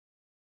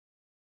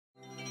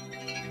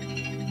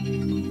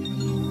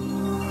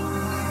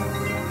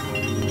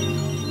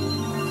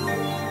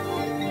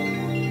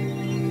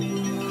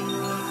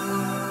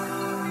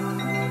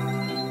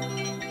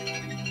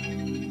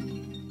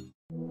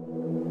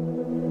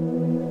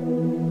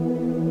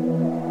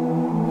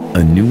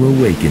A new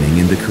awakening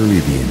in the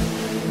Caribbean,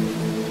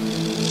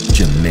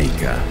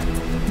 Jamaica,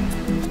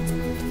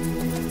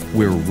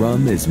 where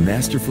rum is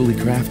masterfully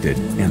crafted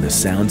and the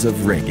sounds of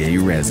reggae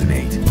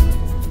resonate.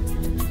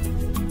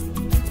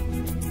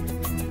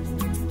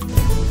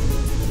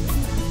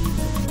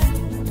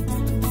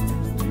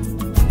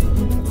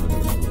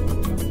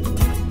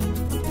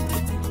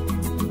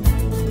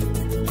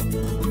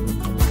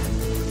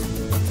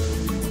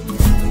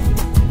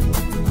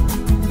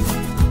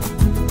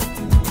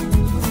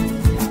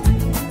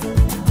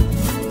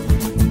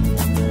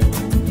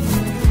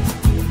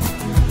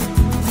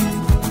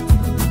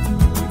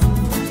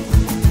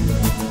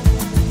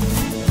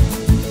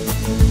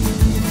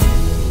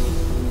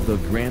 The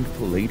Grand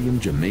Palladium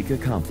Jamaica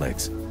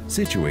complex,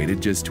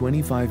 situated just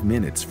 25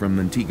 minutes from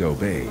Montego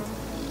Bay.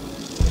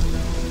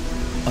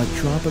 A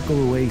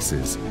tropical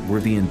oasis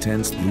where the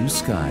intense blue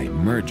sky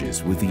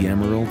merges with the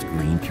emerald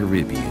green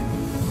Caribbean.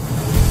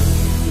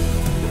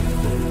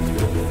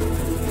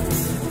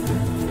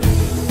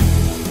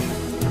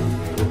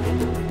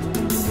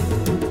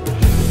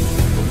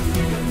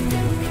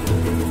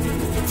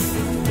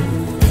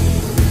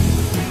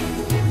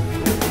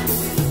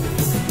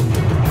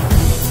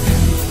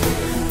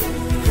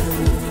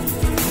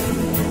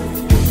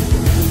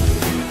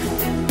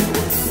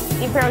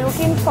 If you're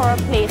looking for a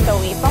place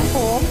away from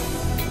home,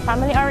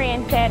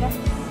 family-oriented,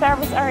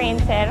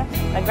 service-oriented,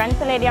 the Grand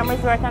Palladium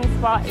Resort and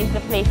Spa is the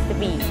place to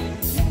be.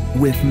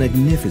 With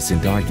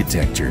magnificent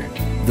architecture,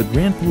 the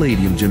Grand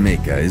Palladium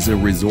Jamaica is a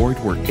resort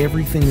where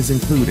everything is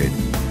included.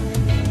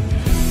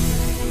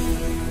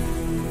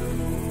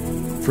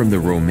 From the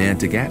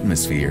romantic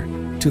atmosphere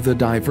to the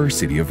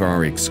diversity of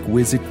our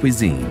exquisite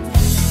cuisine.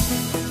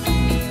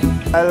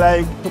 I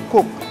like to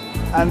cook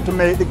and to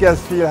make the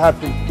guests feel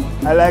happy.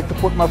 I like to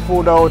put my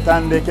food out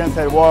and they can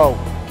say, wow,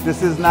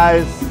 this is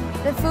nice.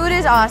 The food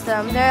is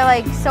awesome. There are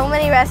like so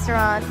many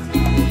restaurants.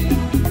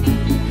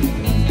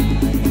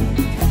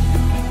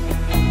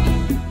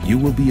 You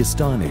will be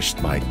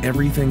astonished by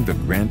everything the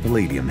Grand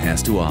Palladium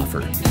has to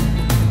offer.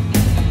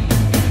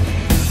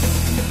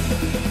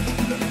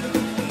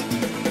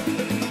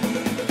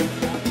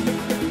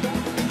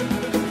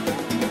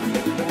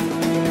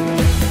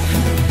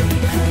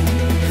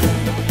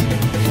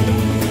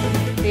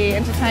 The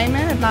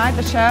entertainment at night,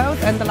 the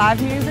shows and the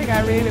live music,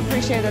 I really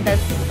appreciate that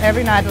there's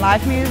every night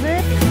live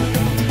music.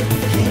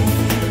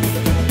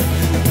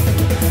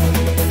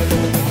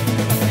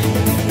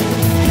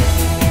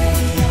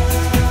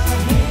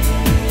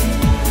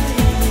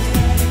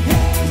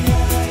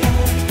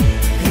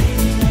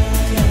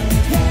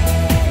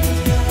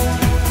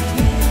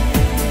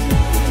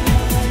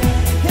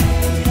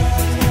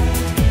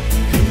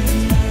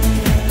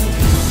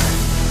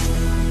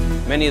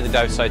 Many of the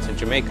dive sites in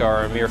Jamaica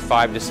are a mere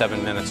 5 to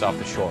 7 minutes off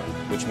the shore,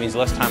 which means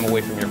less time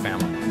away from your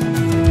family.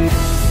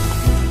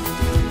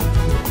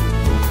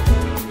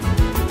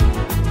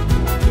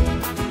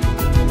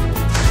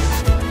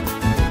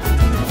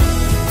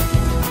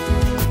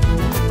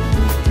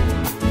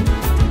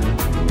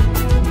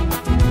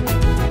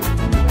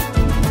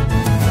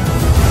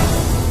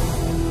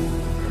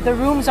 The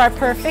rooms are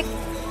perfect.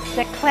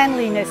 The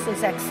cleanliness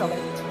is excellent.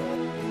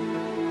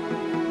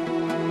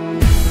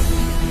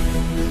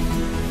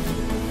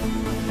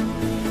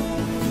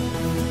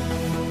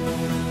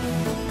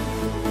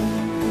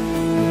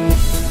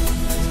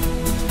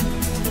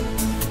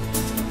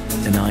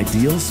 An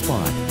ideal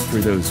spot for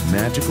those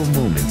magical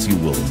moments you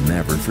will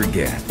never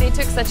forget. They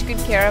took such good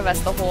care of us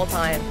the whole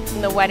time,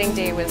 and the wedding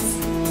day was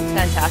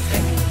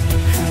fantastic.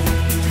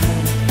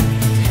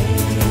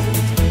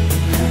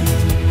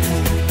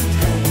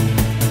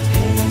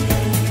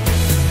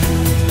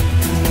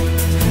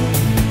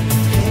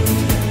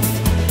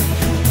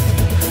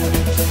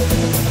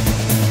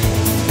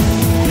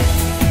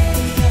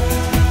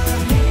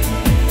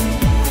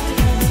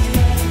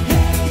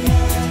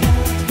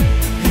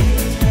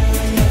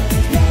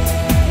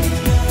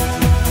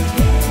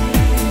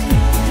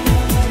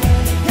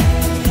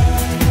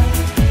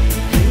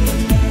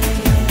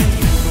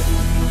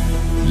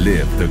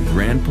 Live the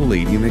Grand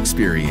Palladium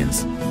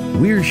experience.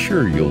 We're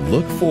sure you'll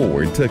look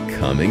forward to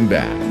coming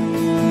back.